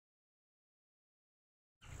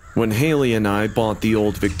When Haley and I bought the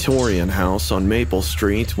old Victorian house on Maple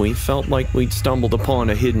Street, we felt like we'd stumbled upon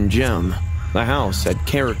a hidden gem. The house had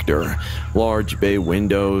character, large bay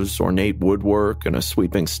windows, ornate woodwork, and a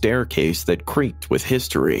sweeping staircase that creaked with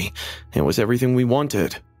history. It was everything we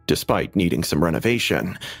wanted, despite needing some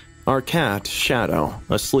renovation. Our cat, Shadow,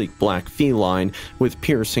 a sleek black feline with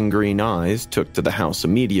piercing green eyes, took to the house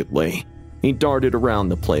immediately. He darted around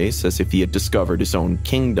the place as if he had discovered his own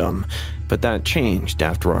kingdom, but that changed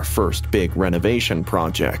after our first big renovation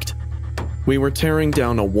project. We were tearing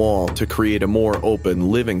down a wall to create a more open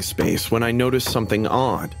living space when I noticed something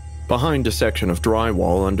odd. Behind a section of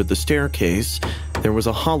drywall under the staircase, there was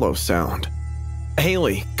a hollow sound.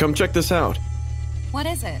 Haley, come check this out. What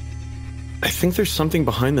is it? I think there's something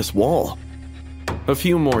behind this wall. A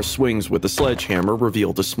few more swings with the sledgehammer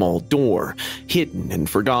revealed a small door, hidden and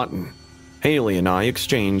forgotten. Haley and I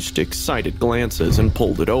exchanged excited glances and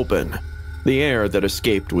pulled it open. The air that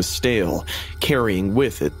escaped was stale, carrying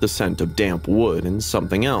with it the scent of damp wood and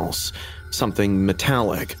something else, something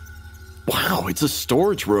metallic. Wow, it's a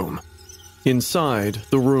storage room. Inside,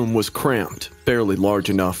 the room was cramped, barely large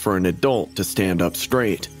enough for an adult to stand up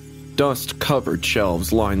straight. Dust-covered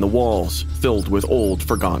shelves lined the walls, filled with old,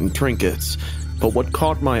 forgotten trinkets. But what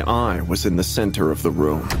caught my eye was in the center of the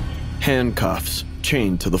room. Handcuffs,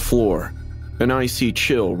 chained to the floor. An icy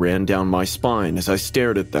chill ran down my spine as I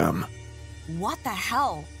stared at them. What the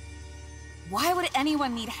hell? Why would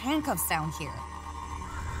anyone need handcuffs down here?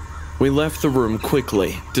 We left the room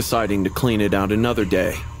quickly, deciding to clean it out another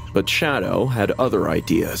day, but Shadow had other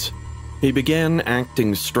ideas. He began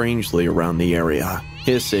acting strangely around the area,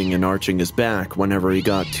 hissing and arching his back whenever he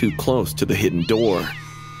got too close to the hidden door.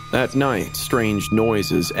 That night, strange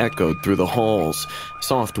noises echoed through the halls.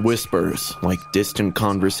 Soft whispers, like distant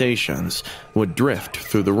conversations, would drift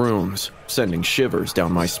through the rooms, sending shivers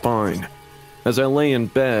down my spine. As I lay in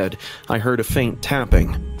bed, I heard a faint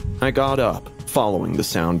tapping. I got up, following the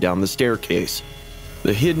sound down the staircase.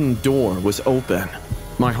 The hidden door was open.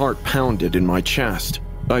 My heart pounded in my chest.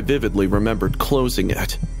 I vividly remembered closing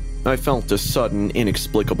it. I felt a sudden,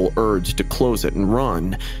 inexplicable urge to close it and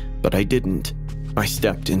run, but I didn't. I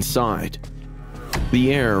stepped inside.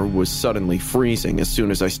 The air was suddenly freezing as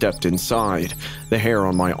soon as I stepped inside. The hair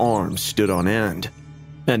on my arms stood on end.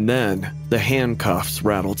 And then, the handcuffs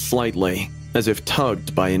rattled slightly, as if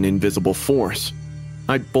tugged by an invisible force.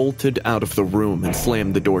 I bolted out of the room and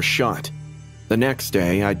slammed the door shut. The next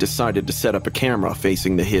day, I decided to set up a camera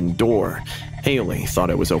facing the hidden door. Haley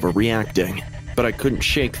thought I was overreacting, but I couldn't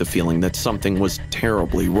shake the feeling that something was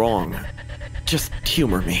terribly wrong. Just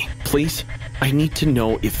humor me, please. I need to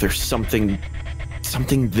know if there's something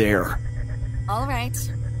there. All right.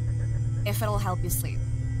 If it'll help you sleep.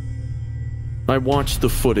 I watched the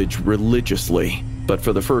footage religiously, but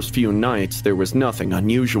for the first few nights there was nothing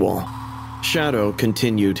unusual. Shadow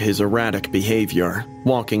continued his erratic behavior,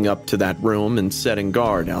 walking up to that room and setting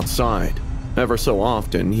guard outside. Ever so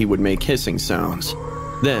often, he would make hissing sounds.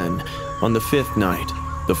 Then, on the 5th night,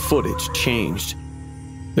 the footage changed.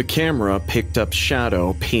 The camera picked up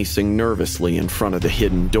Shadow pacing nervously in front of the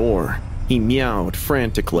hidden door. He meowed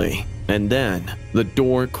frantically, and then the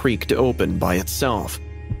door creaked open by itself.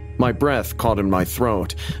 My breath caught in my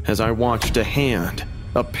throat as I watched a hand,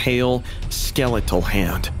 a pale, skeletal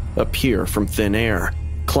hand, appear from thin air,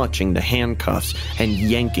 clutching the handcuffs and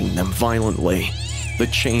yanking them violently. The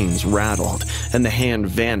chains rattled, and the hand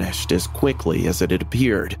vanished as quickly as it had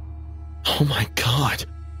appeared. Oh my God!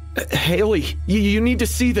 Haley, you need to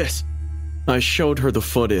see this! I showed her the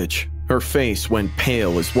footage. Her face went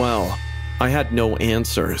pale as well. I had no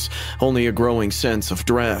answers, only a growing sense of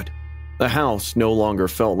dread. The house no longer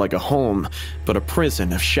felt like a home, but a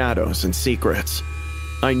prison of shadows and secrets.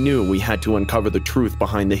 I knew we had to uncover the truth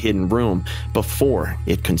behind the hidden room before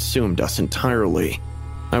it consumed us entirely.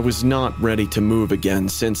 I was not ready to move again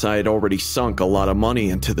since I had already sunk a lot of money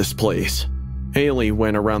into this place. Haley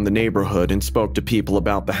went around the neighborhood and spoke to people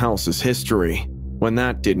about the house's history. When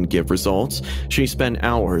that didn't give results, she spent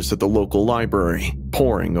hours at the local library,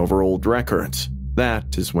 poring over old records.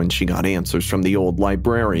 That is when she got answers from the old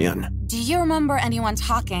librarian. Do you remember anyone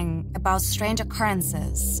talking about strange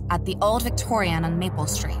occurrences at the old Victorian on Maple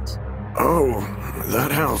Street? Oh,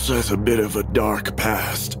 that house has a bit of a dark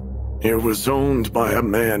past. It was owned by a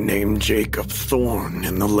man named Jacob Thorne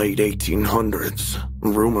in the late 1800s.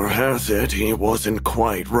 Rumor has it he wasn't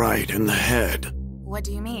quite right in the head. What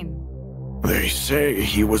do you mean? They say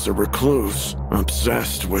he was a recluse,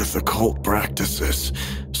 obsessed with occult practices.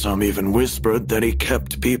 Some even whispered that he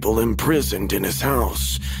kept people imprisoned in his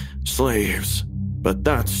house, slaves. But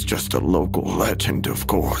that's just a local legend, of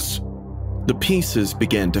course. The pieces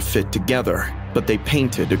began to fit together, but they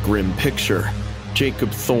painted a grim picture.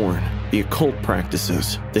 Jacob Thorne, the occult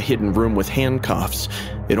practices, the hidden room with handcuffs,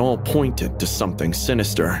 it all pointed to something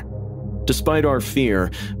sinister. Despite our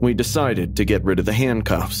fear, we decided to get rid of the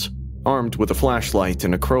handcuffs. Armed with a flashlight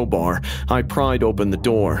and a crowbar, I pried open the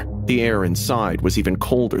door. The air inside was even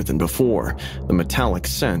colder than before, the metallic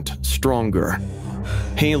scent stronger.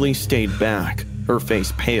 Haley stayed back, her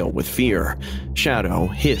face pale with fear. Shadow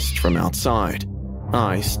hissed from outside.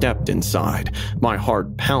 I stepped inside, my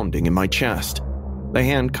heart pounding in my chest. The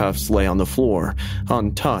handcuffs lay on the floor,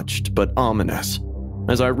 untouched but ominous.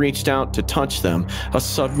 As I reached out to touch them, a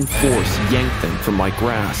sudden force yanked them from my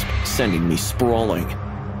grasp, sending me sprawling.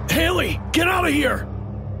 "Haley, get out of here!"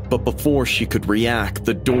 But before she could react,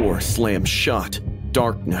 the door slammed shut.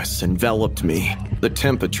 Darkness enveloped me, the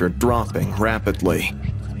temperature dropping rapidly.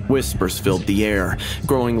 Whispers filled the air,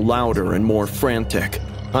 growing louder and more frantic.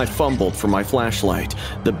 I fumbled for my flashlight,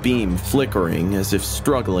 the beam flickering as if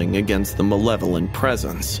struggling against the malevolent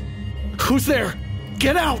presence. "Who's there?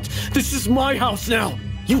 Get out! This is my house now!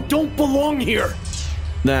 You don't belong here!"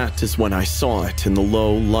 That is when I saw it in the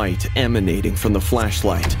low light emanating from the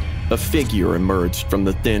flashlight. A figure emerged from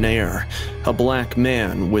the thin air, a black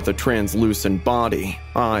man with a translucent body,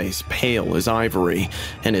 eyes pale as ivory,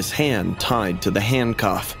 and his hand tied to the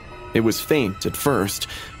handcuff. It was faint at first,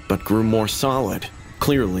 but grew more solid,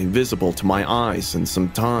 clearly visible to my eyes in some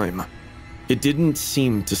time. It didn't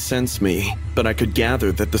seem to sense me, but I could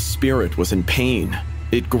gather that the spirit was in pain.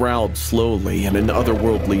 It growled slowly in an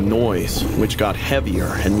otherworldly noise, which got heavier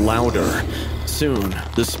and louder. Soon,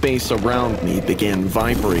 the space around me began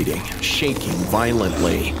vibrating, shaking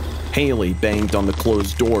violently. Haley banged on the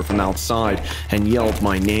closed door from outside and yelled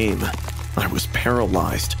my name. I was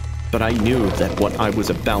paralyzed, but I knew that what I was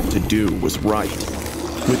about to do was right.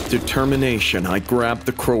 With determination, I grabbed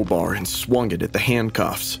the crowbar and swung it at the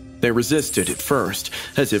handcuffs. They resisted at first,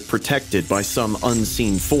 as if protected by some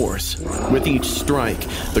unseen force. With each strike,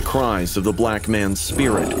 the cries of the black man's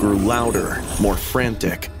spirit grew louder, more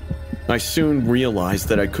frantic. I soon realized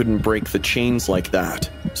that I couldn't break the chains like that.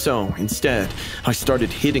 So, instead, I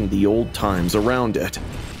started hitting the old times around it.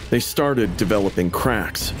 They started developing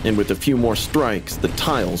cracks, and with a few more strikes, the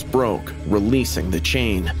tiles broke, releasing the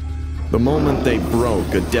chain. The moment they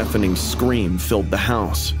broke, a deafening scream filled the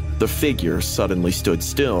house. The figure suddenly stood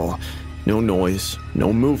still. No noise,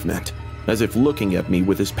 no movement, as if looking at me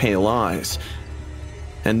with his pale eyes.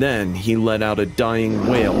 And then he let out a dying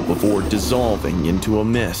wail before dissolving into a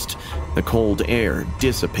mist, the cold air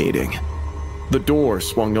dissipating. The door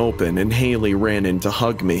swung open and Haley ran in to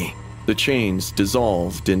hug me. The chains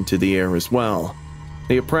dissolved into the air as well.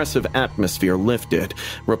 The oppressive atmosphere lifted,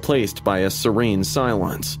 replaced by a serene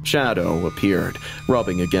silence. Shadow appeared,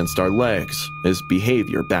 rubbing against our legs, his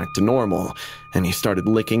behavior back to normal, and he started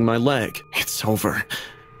licking my leg. "It's over.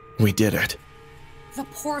 We did it." The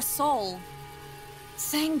poor soul.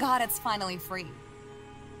 Thank God it's finally free.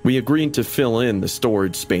 We agreed to fill in the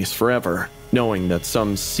storage space forever, knowing that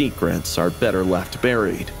some secrets are better left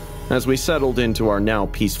buried. As we settled into our now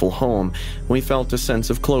peaceful home, we felt a sense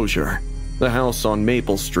of closure. The house on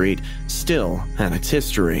Maple Street still had its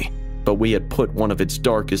history, but we had put one of its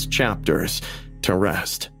darkest chapters to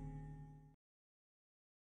rest.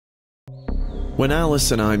 When Alice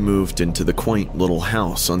and I moved into the quaint little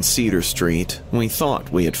house on Cedar Street, we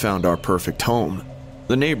thought we had found our perfect home.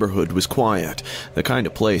 The neighborhood was quiet, the kind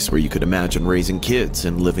of place where you could imagine raising kids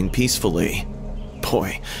and living peacefully.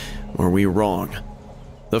 Boy, were we wrong.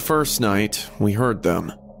 The first night, we heard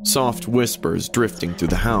them. Soft whispers drifting through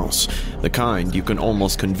the house, the kind you can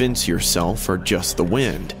almost convince yourself are just the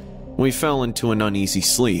wind. We fell into an uneasy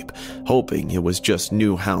sleep, hoping it was just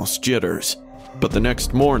new house jitters. But the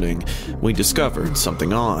next morning, we discovered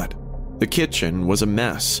something odd. The kitchen was a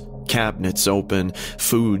mess. Cabinets open,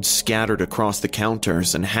 food scattered across the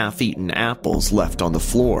counters, and half-eaten apples left on the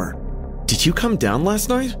floor. "Did you come down last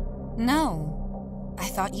night?" No, I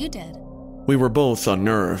thought you did. We were both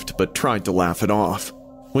unnerved, but tried to laugh it off.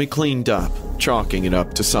 We cleaned up, chalking it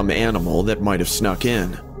up to some animal that might have snuck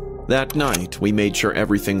in. That night, we made sure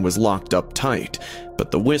everything was locked up tight,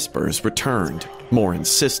 but the whispers returned, more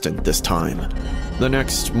insistent this time. The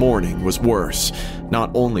next morning was worse. Not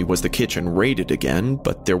only was the kitchen raided again,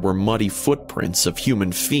 but there were muddy footprints of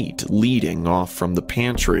human feet leading off from the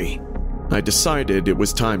pantry. I decided it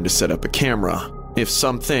was time to set up a camera. If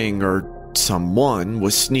something or someone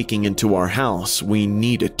was sneaking into our house, we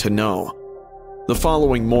needed to know. The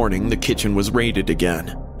following morning, the kitchen was raided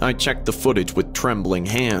again. I checked the footage with trembling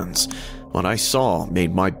hands. What I saw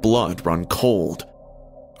made my blood run cold.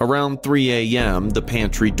 Around 3 a.m., the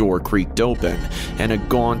pantry door creaked open, and a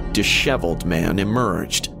gaunt, disheveled man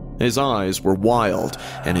emerged. His eyes were wild,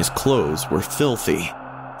 and his clothes were filthy.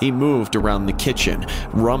 He moved around the kitchen,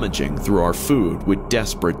 rummaging through our food with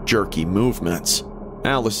desperate, jerky movements.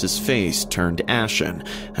 Alice's face turned ashen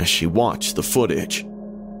as she watched the footage.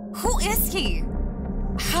 Who is he?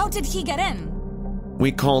 How did he get in?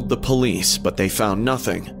 We called the police, but they found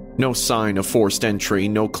nothing. No sign of forced entry,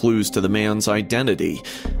 no clues to the man's identity.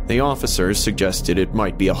 The officers suggested it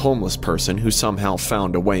might be a homeless person who somehow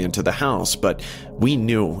found a way into the house, but we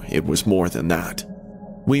knew it was more than that.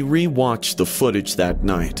 We re-watched the footage that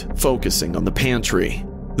night, focusing on the pantry.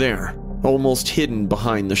 There, almost hidden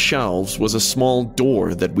behind the shelves, was a small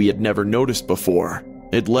door that we had never noticed before.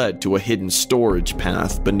 It led to a hidden storage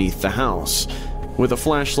path beneath the house. With a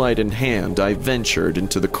flashlight in hand, I ventured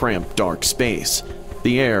into the cramped, dark space.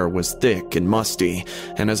 The air was thick and musty,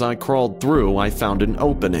 and as I crawled through, I found an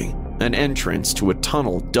opening, an entrance to a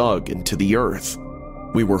tunnel dug into the earth.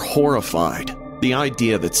 We were horrified. The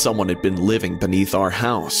idea that someone had been living beneath our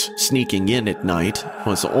house, sneaking in at night,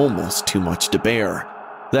 was almost too much to bear.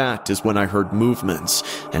 That is when I heard movements,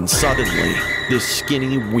 and suddenly, this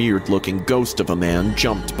skinny, weird-looking ghost of a man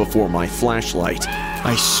jumped before my flashlight.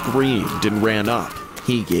 I screamed and ran up.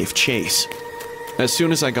 He gave chase. As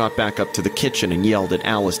soon as I got back up to the kitchen and yelled at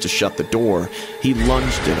Alice to shut the door, he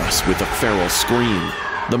lunged at us with a feral scream.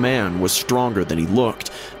 The man was stronger than he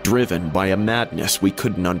looked, driven by a madness we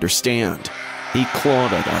couldn't understand. He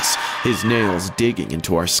clawed at us, his nails digging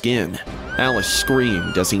into our skin. Alice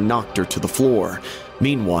screamed as he knocked her to the floor.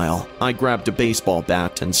 Meanwhile, I grabbed a baseball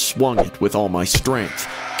bat and swung it with all my strength,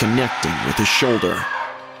 connecting with his shoulder.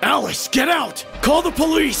 "Alice, get out! Call the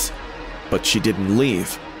police!" But she didn't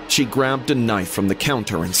leave. She grabbed a knife from the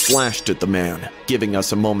counter and slashed at the man, giving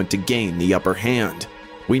us a moment to gain the upper hand.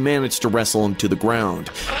 We managed to wrestle him to the ground,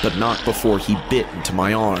 but not before he bit into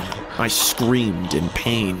my arm. I screamed in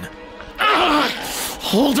pain.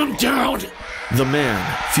 "Hold him down!" The man,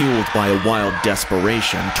 fueled by a wild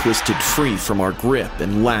desperation, twisted free from our grip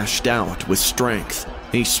and lashed out with strength.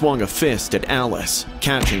 He swung a fist at Alice,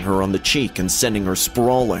 catching her on the cheek and sending her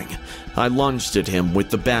sprawling. I lunged at him with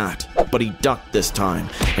the bat, but he ducked this time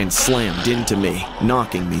and slammed into me,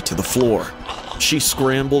 knocking me to the floor. She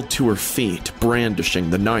scrambled to her feet, brandishing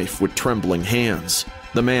the knife with trembling hands.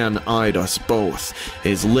 The man eyed us both,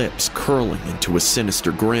 his lips curling into a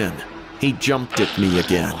sinister grin. He jumped at me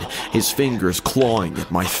again, his fingers clawing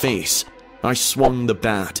at my face. I swung the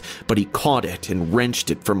bat, but he caught it and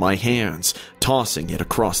wrenched it from my hands, tossing it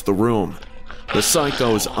across the room. The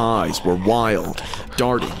psycho's eyes were wild,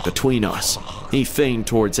 darting between us. He feigned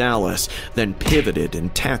towards Alice, then pivoted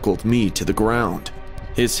and tackled me to the ground.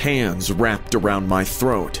 His hands wrapped around my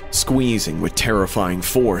throat, squeezing with terrifying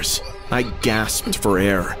force. I gasped for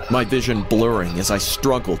air, my vision blurring as I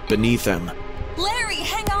struggled beneath him. Larry,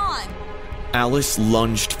 hang on! Alice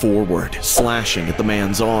lunged forward, slashing at the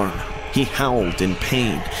man's arm. He howled in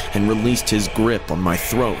pain and released his grip on my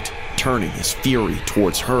throat, turning his fury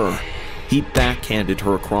towards her. He backhanded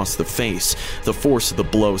her across the face, the force of the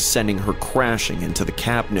blow sending her crashing into the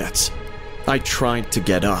cabinets. I tried to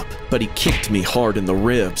get up, but he kicked me hard in the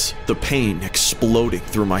ribs, the pain exploding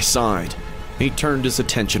through my side. He turned his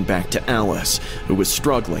attention back to Alice, who was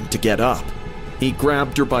struggling to get up. He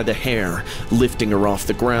grabbed her by the hair, lifting her off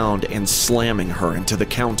the ground and slamming her into the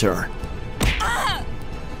counter.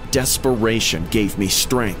 Desperation gave me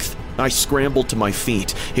strength. I scrambled to my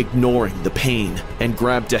feet, ignoring the pain, and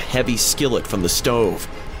grabbed a heavy skillet from the stove.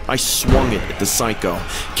 I swung it at the psycho,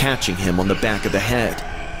 catching him on the back of the head.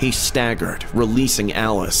 He staggered, releasing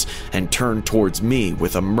Alice, and turned towards me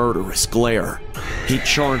with a murderous glare. He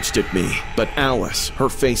charged at me, but Alice, her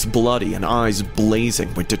face bloody and eyes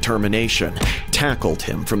blazing with determination, tackled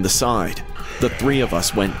him from the side. The three of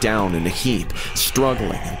us went down in a heap,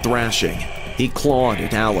 struggling and thrashing. He clawed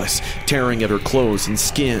at Alice, tearing at her clothes and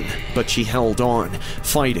skin, but she held on,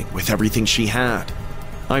 fighting with everything she had.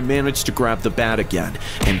 I managed to grab the bat again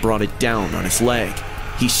and brought it down on his leg.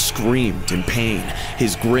 He screamed in pain,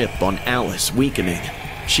 his grip on Alice weakening.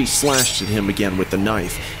 She slashed at him again with the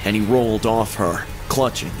knife, and he rolled off her,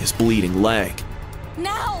 clutching his bleeding leg.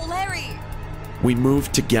 Now, Larry! We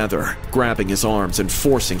moved together, grabbing his arms and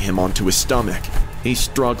forcing him onto his stomach. He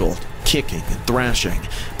struggled, kicking and thrashing,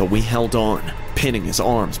 but we held on, pinning his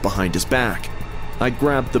arms behind his back. I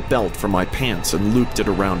grabbed the belt from my pants and looped it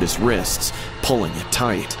around his wrists, pulling it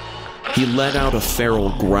tight. He let out a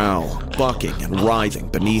feral growl, bucking and writhing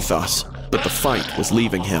beneath us, but the fight was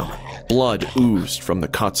leaving him. Blood oozed from the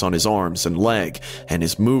cuts on his arms and leg, and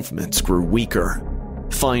his movements grew weaker.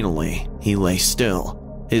 Finally, he lay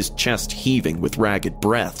still, his chest heaving with ragged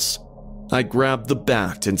breaths. I grabbed the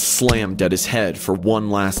bat and slammed at his head for one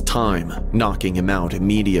last time, knocking him out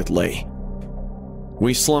immediately.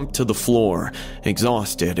 We slumped to the floor,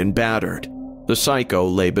 exhausted and battered. The psycho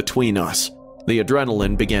lay between us. The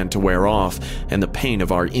adrenaline began to wear off, and the pain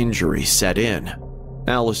of our injury set in.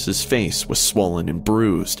 Alice's face was swollen and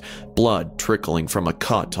bruised, blood trickling from a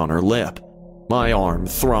cut on her lip. My arm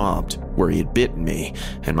throbbed where he had bitten me,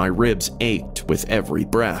 and my ribs ached with every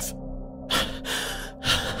breath.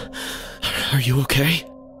 "Are you okay?"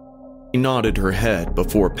 She nodded her head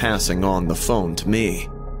before passing on the phone to me.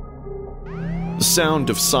 The sound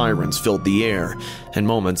of sirens filled the air, and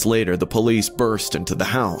moments later the police burst into the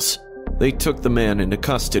house. They took the man into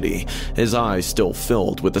custody, his eyes still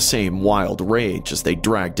filled with the same wild rage as they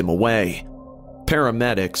dragged him away.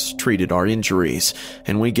 Paramedics treated our injuries,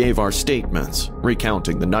 and we gave our statements,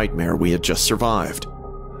 recounting the nightmare we had just survived.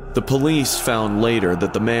 The police found later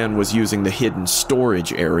that the man was using the hidden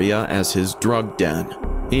storage area as his drug den.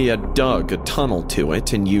 He had dug a tunnel to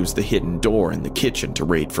it and used the hidden door in the kitchen to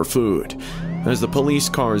raid for food. As the police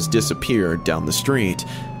cars disappeared down the street,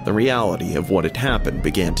 the reality of what had happened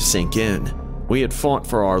began to sink in. We had fought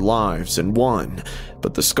for our lives and won,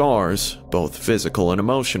 but the scars, both physical and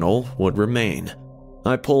emotional, would remain.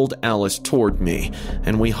 I pulled Alice toward me,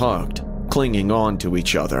 and we hugged, clinging on to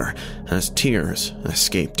each other as tears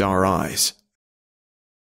escaped our eyes.